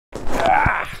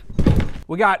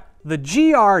We got the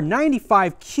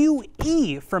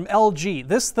GR95QE from LG.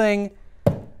 This thing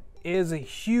is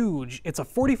huge. It's a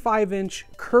 45-inch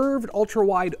curved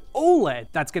ultra-wide OLED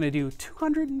that's gonna do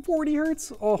 240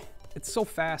 hertz. Oh, it's so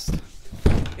fast.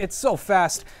 It's so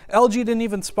fast. LG didn't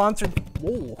even sponsor,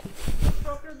 whoa.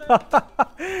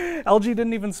 LG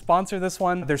didn't even sponsor this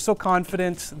one. They're so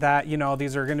confident that, you know,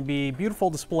 these are gonna be beautiful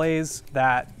displays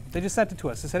that they just sent it to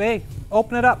us. They said, hey,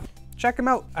 open it up. Check them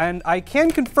out. And I can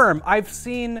confirm, I've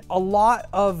seen a lot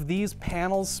of these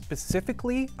panels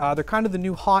specifically. They're kind of the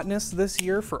new hotness this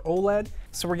year for OLED.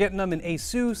 So we're getting them in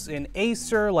Asus, in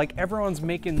Acer, like everyone's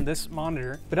making this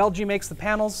monitor. But LG makes the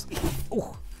panels.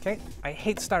 Ooh, okay, I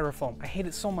hate styrofoam. I hate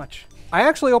it so much. I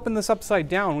actually opened this upside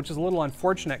down, which is a little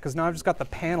unfortunate because now I've just got the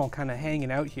panel kind of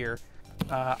hanging out here.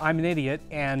 I'm an idiot,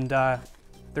 and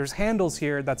there's handles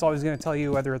here that's always gonna tell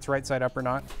you whether it's right side up or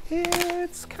not.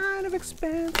 It's kind of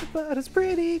expensive, but it's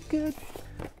pretty good.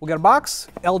 We got a box,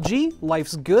 LG,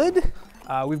 life's good.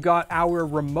 We've got our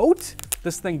remote.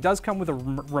 This thing does come with a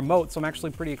remote, so I'm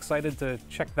actually pretty excited to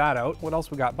check that out. What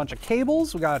else we got? A bunch of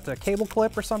cables. We got a cable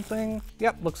clip or something.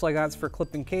 Yep, looks like that's for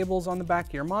clipping cables on the back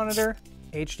of your monitor.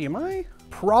 HDMI,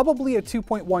 probably a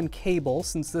 2.1 cable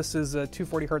since this is a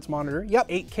 240 hertz monitor. Yep,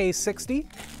 8K 60,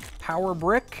 power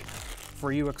brick.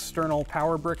 For you external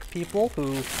power brick people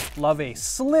who love a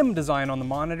slim design on the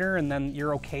monitor and then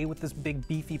you're okay with this big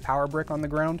beefy power brick on the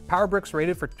ground. Power brick's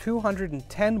rated for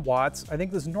 210 watts. I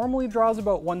think this normally draws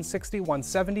about 160,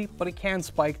 170, but it can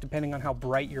spike depending on how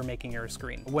bright you're making your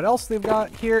screen. What else they've got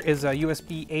here is a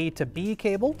USB A to B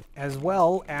cable, as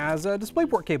well as a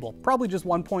DisplayPort cable. Probably just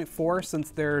 1.4 since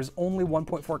there's only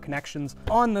 1.4 connections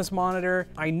on this monitor.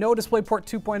 I know DisplayPort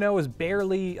 2.0 is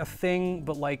barely a thing,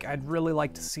 but like I'd really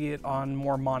like to see it on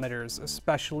more monitors,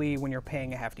 especially when you're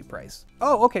paying a hefty price.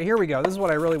 Oh, okay, here we go. This is what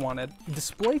I really wanted.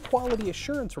 Display quality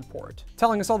assurance report,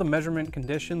 telling us all the measurement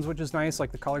conditions, which is nice,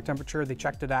 like the color temperature they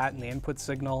checked it at and the input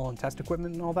signal and test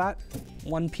equipment and all that.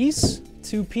 One piece,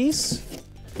 two piece.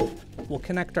 We'll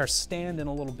connect our stand in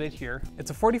a little bit here.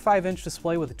 It's a 45-inch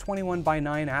display with a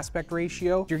 21:9 aspect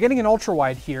ratio. You're getting an ultra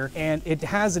wide here, and it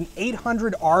has an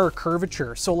 800R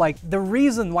curvature. So like the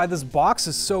reason why this box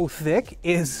is so thick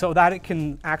is so that it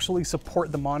can actually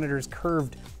support the monitor's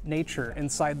curved nature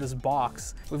inside this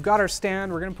box. We've got our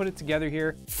stand, we're gonna put it together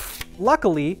here.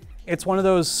 Luckily, it's one of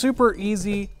those super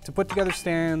easy to put together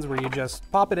stands where you just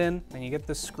pop it in and you get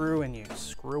this screw and you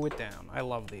screw it down. I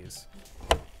love these.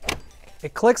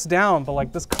 It clicks down, but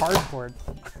like this cardboard.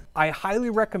 I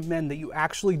highly recommend that you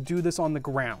actually do this on the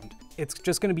ground. It's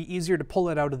just gonna be easier to pull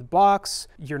it out of the box.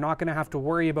 You're not gonna have to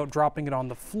worry about dropping it on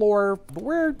the floor, but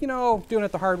we're, you know, doing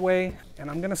it the hard way.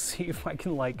 And I'm gonna see if I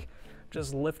can like,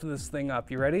 just lift this thing up.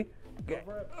 You ready? Okay.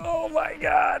 Oh my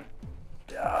God.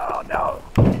 Oh no,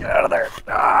 get out of there.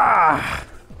 Ah.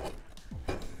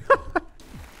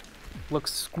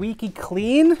 Looks squeaky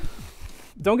clean.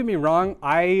 Don't get me wrong,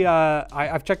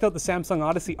 I've checked out the Samsung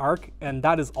Odyssey Arc and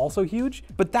that is also huge,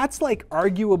 but that's like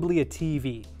arguably a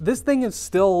TV. This thing is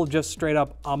still just straight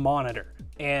up a monitor.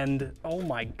 And oh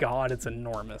my God, it's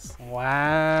enormous.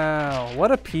 Wow,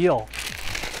 what a peel.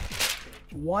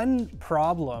 One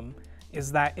problem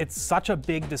is that it's such a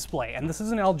big display, and this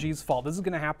isn't LG's fault. This is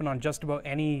gonna happen on just about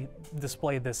any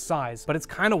display this size, but it's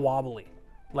kind of wobbly.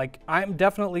 Like, I'm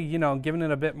definitely, you know, giving it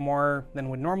a bit more than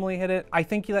would normally hit it. I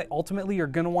think that ultimately you're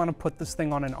gonna wanna put this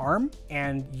thing on an arm,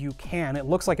 and you can. It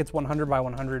looks like it's 100 by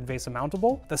 100 VESA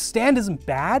mountable. The stand isn't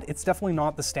bad. It's definitely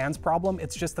not the stand's problem.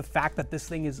 It's just the fact that this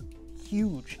thing is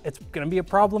huge. It's gonna be a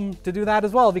problem to do that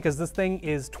as well because this thing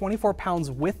is 24 pounds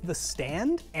with the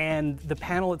stand and the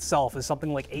panel itself is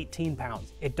something like 18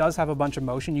 pounds. It does have a bunch of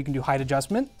motion. You can do height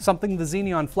adjustment, something the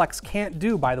Xeneon Flex can't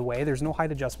do, by the way. There's no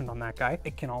height adjustment on that guy.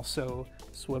 It can also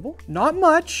swivel. Not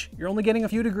much. You're only getting a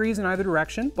few degrees in either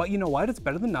direction, but you know what? It's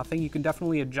better than nothing. You can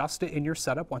definitely adjust it in your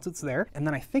setup once it's there. And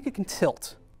then I think it can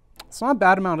tilt. It's not a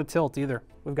bad amount of tilt either.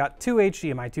 We've got two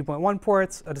HDMI 2.1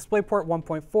 ports, a DisplayPort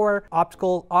 1.4,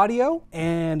 optical audio,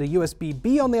 and a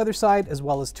USB-B on the other side, as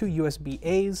well as two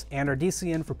USB-As and our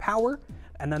DC-in for power.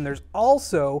 And then there's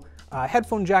also a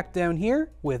headphone jack down here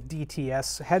with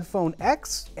DTS headphone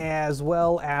X, as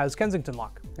well as Kensington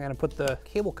lock. I'm gonna put the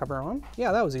cable cover on.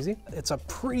 Yeah, that was easy. It's a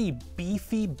pretty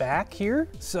beefy back here.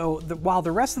 So while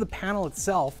the rest of the panel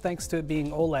itself, thanks to it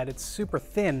being OLED, it's super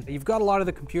thin. You've got a lot of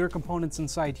the computer components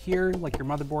inside here, like your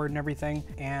motherboard and everything.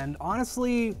 And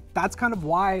honestly, that's kind of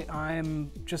why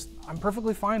I'm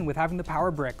perfectly fine with having the power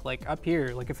brick like up here.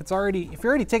 Like if you're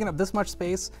already taking up this much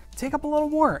space, take up a little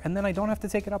more, and then I don't have to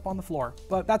take it up on the floor,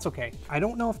 but that's okay. I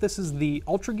don't know if this is the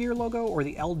Ultra Gear logo or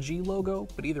the LG logo,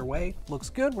 but either way, looks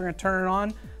good. We're gonna turn it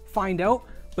on, find out.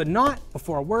 But not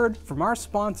before a word from our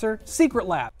sponsor, Secret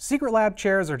Lab. Secret Lab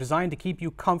chairs are designed to keep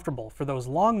you comfortable for those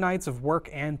long nights of work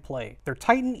and play. Their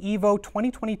Titan Evo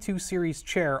 2022 series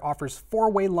chair offers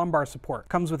 4-way lumbar support,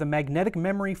 comes with a magnetic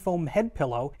memory foam head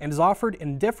pillow, and is offered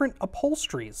in different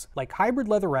upholsteries like hybrid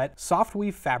leatherette, soft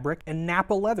weave fabric, and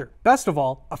Napa leather. Best of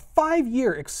all, a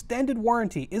 5-year extended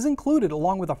warranty is included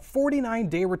along with a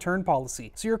 49-day return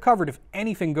policy, so you're covered if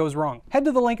anything goes wrong. Head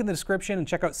to the link in the description and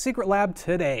check out Secret Lab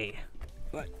today.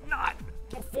 But not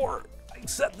before I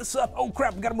set this up. Oh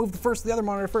crap, we gotta move the other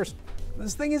monitor first.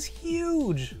 This thing is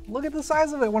huge. Look at the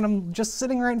size of it when I'm just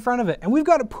sitting right in front of it. And we've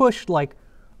got it pushed like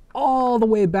all the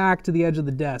way back to the edge of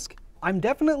the desk. I'm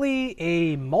definitely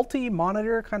a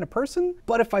multi-monitor kind of person,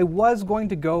 but if I was going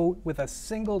to go with a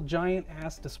single giant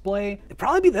ass display, it'd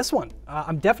probably be this one.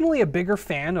 I'm definitely a bigger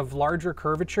fan of larger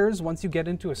curvatures once you get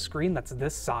into a screen that's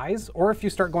this size, or if you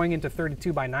start going into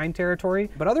 32:9 territory.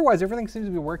 But otherwise, everything seems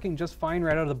to be working just fine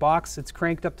right out of the box. It's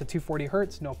cranked up to 240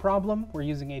 Hertz, no problem. We're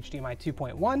using HDMI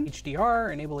 2.1,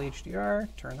 HDR, enable HDR,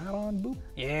 turn that on, boop.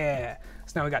 Yeah.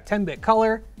 So now we got 10-bit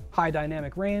color, high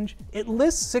dynamic range. It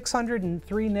lists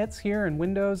 603 nits here in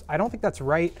Windows. I don't think that's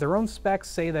right. Their own specs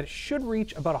say that it should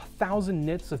reach about 1,000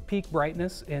 nits of peak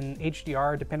brightness in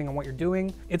HDR, depending on what you're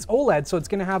doing. It's OLED, so it's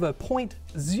gonna have a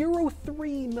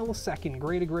 0.03 millisecond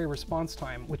gray-to-gray response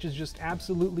time, which is just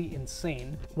absolutely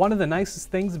insane. One of the nicest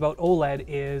things about OLED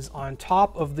is on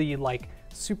top of the like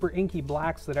super inky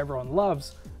blacks that everyone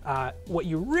loves, what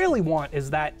you really want is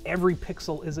that every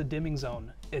pixel is a dimming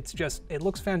zone. It's just, it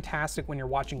looks fantastic when you're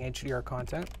watching HDR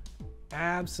content.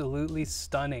 Absolutely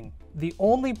stunning. The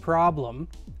only problem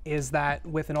is that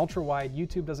with an ultra-wide,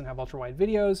 YouTube doesn't have ultra-wide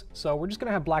videos, so we're just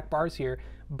gonna have black bars here,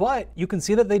 but you can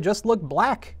see that they just look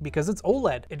black because it's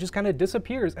OLED. It just kind of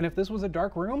disappears, and if this was a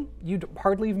dark room, you'd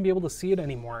hardly even be able to see it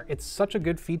anymore. It's such a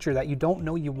good feature that you don't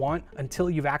know you want until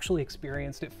you've actually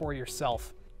experienced it for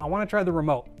yourself. I want to try the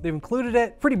remote. They've included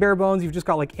it, pretty bare bones. You've just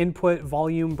got like input,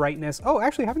 volume, brightness. Oh,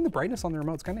 actually having the brightness on the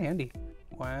remote's kind of handy.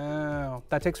 Wow,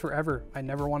 that takes forever. I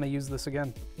never want to use this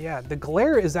again. Yeah, the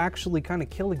glare is actually kind of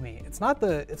killing me. It's not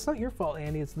your fault,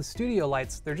 Andy, it's the studio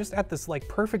lights. They're just at this like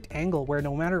perfect angle where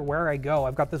no matter where I go,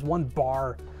 I've got this one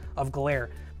bar of glare.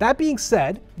 That being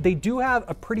said, they do have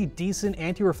a pretty decent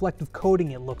anti-reflective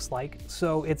coating, it looks like,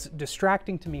 so it's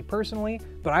distracting to me personally,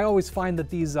 but I always find that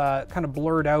these kind of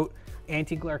blurred out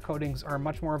anti-glare coatings are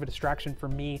much more of a distraction for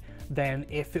me than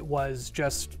if it was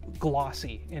just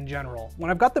glossy in general. When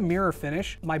I've got the mirror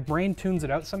finish, my brain tunes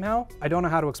it out somehow. I don't know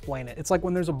how to explain it. It's like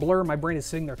when there's a blur, my brain is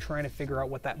sitting there trying to figure out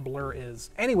what that blur is.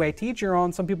 Anyway, to each your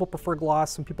own. Some people prefer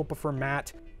gloss, some people prefer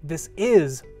matte. This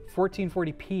is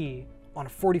 1440p on a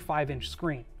 45-inch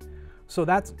screen. So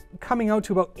that's coming out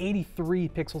to about 83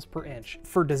 pixels per inch.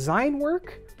 For design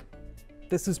work,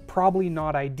 this is probably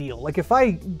not ideal. Like if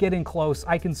I get in close,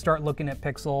 I can start looking at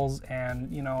pixels and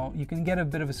you know, you can get a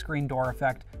bit of a screen door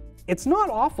effect. It's not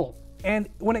awful. And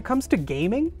when it comes to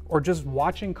gaming or just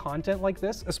watching content like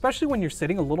this, especially when you're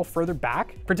sitting a little further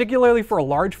back, particularly for a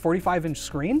large 45-inch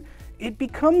screen, it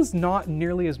becomes not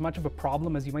nearly as much of a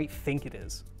problem as you might think it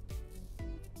is.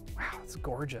 Wow, it's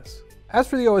gorgeous. As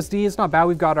for the OSD, it's not bad.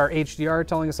 We've got our HDR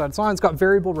telling us that it's on. It's got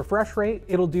variable refresh rate.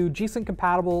 It'll do G-Sync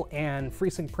compatible and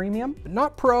FreeSync Premium, but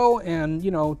not Pro and, you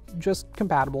know, just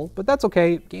compatible, but that's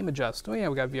okay. Game adjust. Oh yeah,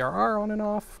 we got VRR on and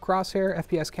off, crosshair,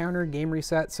 FPS counter, game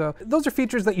reset. So those are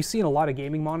features that you see in a lot of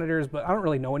gaming monitors, but I don't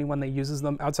really know anyone that uses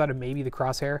them outside of maybe the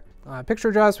crosshair. Picture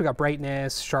adjust, we got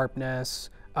brightness,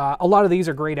 sharpness. A lot of these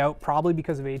are grayed out probably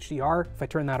because of HDR. If I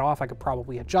turn that off, I could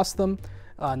probably adjust them.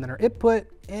 And then our input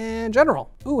and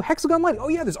general. Ooh, hexagon light. Oh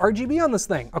yeah, there's RGB on this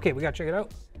thing. Okay, we gotta check it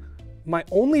out. My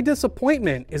only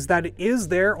disappointment is that it is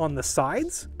there on the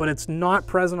sides, but it's not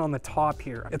present on the top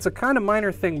here. It's a kind of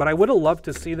minor thing, but I would have loved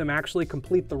to see them actually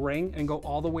complete the ring and go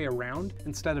all the way around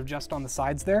instead of just on the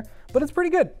sides there, but it's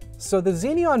pretty good. So the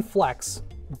Xeneon Flex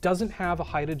doesn't have a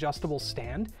height adjustable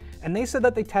stand, and they said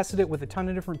that they tested it with a ton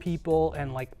of different people,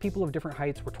 and like people of different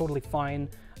heights were totally fine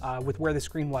with where the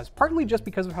screen was, partly just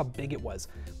because of how big it was.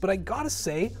 But I gotta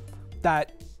say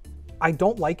that I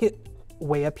don't like it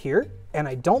way up here, and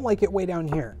I don't like it way down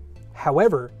here.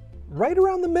 However, right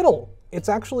around the middle, it's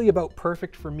actually about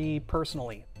perfect for me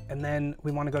personally. And then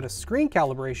we want to go to screen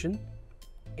calibration,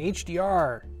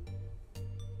 HDR.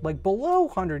 Like below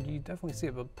 100, you definitely see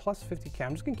it, but plus 50K.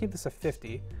 I'm just gonna keep this at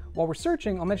 50. While we're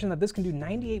searching, I'll mention that this can do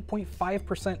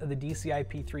 98.5% of the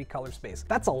DCI-P3 color space.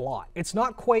 That's a lot. It's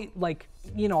not quite like,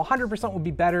 you know, 100% would be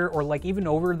better, or like even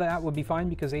over that would be fine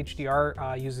because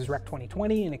HDR uses Rec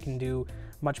 2020 and it can do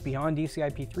much beyond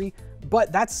DCI-P3,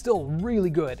 but that's still really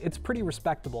good. It's pretty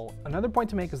respectable. Another point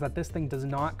to make is that this thing does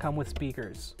not come with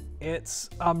speakers. It's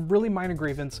a really minor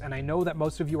grievance, and I know that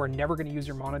most of you are never going to use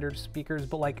your monitor speakers,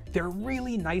 but like, they're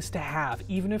really nice to have,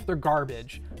 even if they're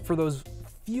garbage, for those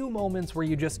few moments where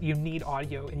you need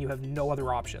audio and you have no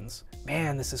other options.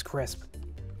 Man, this is crisp.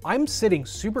 I'm sitting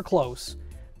super close,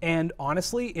 and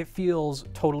honestly, it feels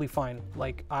totally fine.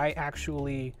 Like, I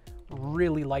actually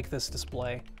really like this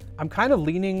display. I'm kind of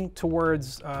leaning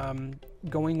towards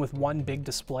going with one big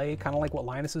display, kind of like what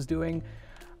Linus is doing.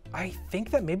 I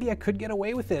think that maybe I could get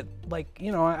away with it. Like,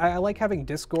 you know, I like having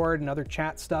Discord and other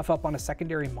chat stuff up on a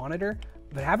secondary monitor,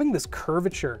 but having this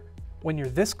curvature when you're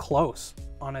this close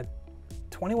on a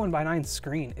 21:9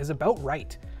 screen is about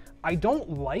right. I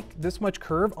don't like this much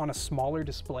curve on a smaller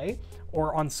display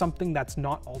or on something that's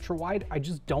not ultra wide. I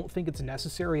just don't think it's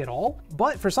necessary at all.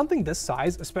 But for something this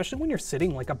size, especially when you're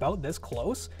sitting like about this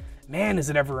close, man,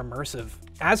 is it ever immersive.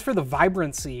 As for the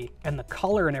vibrancy and the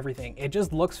color and everything, it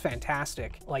just looks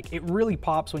fantastic. Like, it really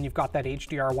pops when you've got that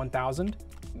HDR 1000.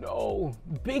 No,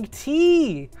 Big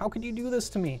T, how could you do this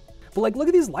to me? But like, look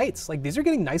at these lights. Like, these are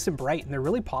getting nice and bright and they're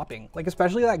really popping. Like,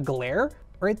 especially that glare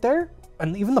right there.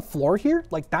 And even the floor here,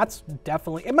 like, that's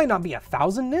definitely, it might not be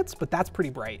 1,000 nits, but that's pretty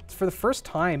bright. For the first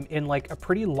time in like a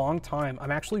pretty long time,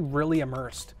 I'm actually really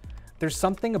immersed. There's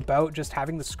something about just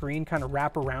having the screen kind of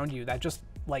wrap around you that just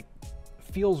like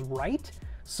feels right.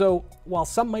 So while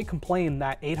some might complain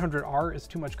that 800R is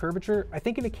too much curvature, I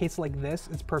think in a case like this,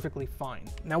 it's perfectly fine.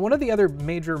 Now, one of the other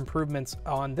major improvements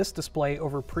on this display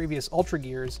over previous Ultra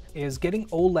Gears is getting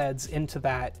OLEDs into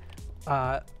that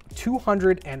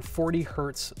 240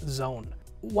 Hertz zone.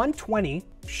 120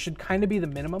 should kind of be the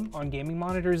minimum on gaming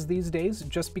monitors these days,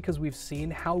 just because we've seen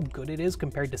how good it is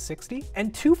compared to 60.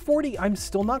 And 240, I'm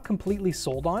still not completely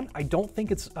sold on. I don't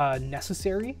think it's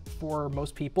necessary for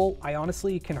most people. I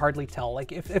honestly can hardly tell.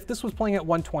 Like, if this was playing at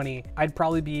 120, I'd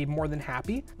probably be more than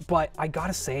happy. But I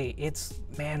gotta say,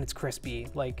 man, it's crispy.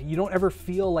 Like, you don't ever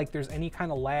feel like there's any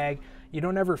kind of lag. You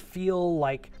don't ever feel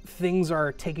like things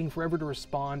are taking forever to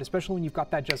respond, especially when you've got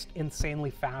that just insanely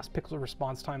fast pixel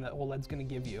response time that OLED's gonna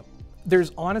give you.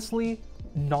 There's honestly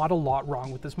not a lot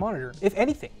wrong with this monitor. If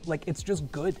anything, like, it's just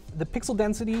good. The pixel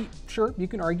density, sure, you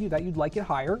can argue that you'd like it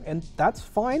higher, and that's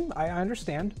fine, I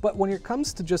understand. But when it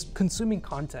comes to just consuming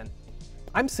content,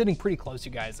 I'm sitting pretty close,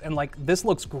 you guys, and like, this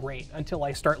looks great until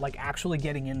I start like actually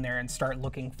getting in there and start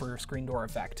looking for screen door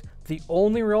effect. The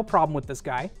only real problem with this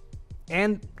guy,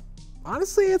 and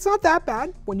honestly, it's not that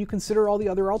bad when you consider all the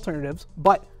other alternatives,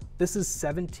 but this is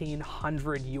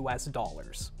 $1,700 US.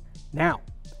 Now,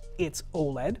 it's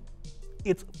OLED,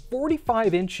 it's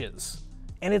 45 inches,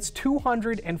 and it's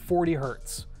 240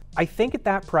 Hertz. I think at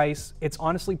that price, it's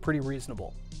honestly pretty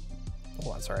reasonable.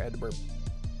 Hold on, sorry, I had to burp.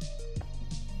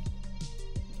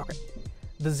 Okay.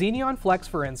 The Xeneon Flex,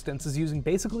 for instance, is using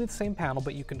basically the same panel,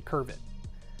 but you can curve it.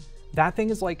 That thing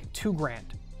is like $2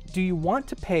 grand. Do you want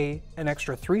to pay an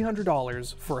extra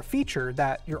 $300 for a feature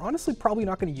that you're honestly probably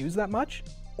not going to use that much?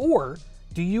 Or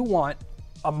do you want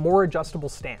a more adjustable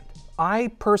stand?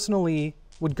 I personally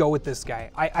would go with this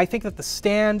guy. I think that the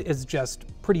stand is just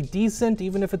pretty decent,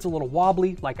 even if it's a little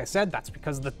wobbly. Like I said, that's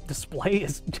because the display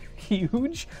is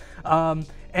huge.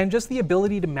 And just the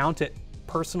ability to mount it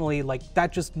personally, like,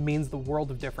 that just means the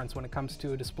world of difference when it comes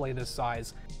to a display this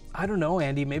size. I don't know,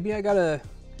 Andy, maybe I gotta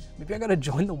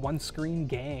join the one screen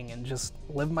gang and just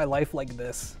live my life like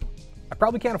this. I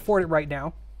probably can't afford it right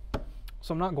now,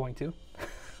 so I'm not going to.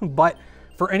 But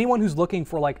for anyone who's looking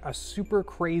for like a super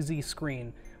crazy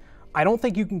screen, I don't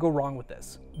think you can go wrong with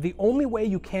this. The only way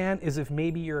you can is if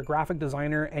maybe you're a graphic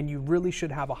designer and you really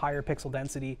should have a higher pixel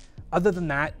density. Other than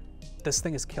that, this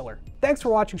thing is killer. Thanks for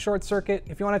watching Short Circuit.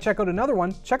 If you want to check out another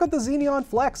one, check out the Xeneon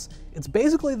Flex. It's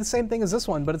basically the same thing as this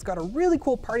one, but it's got a really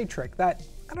cool party trick that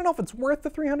I don't know if it's worth the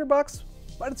 300 bucks,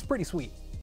 but it's pretty sweet.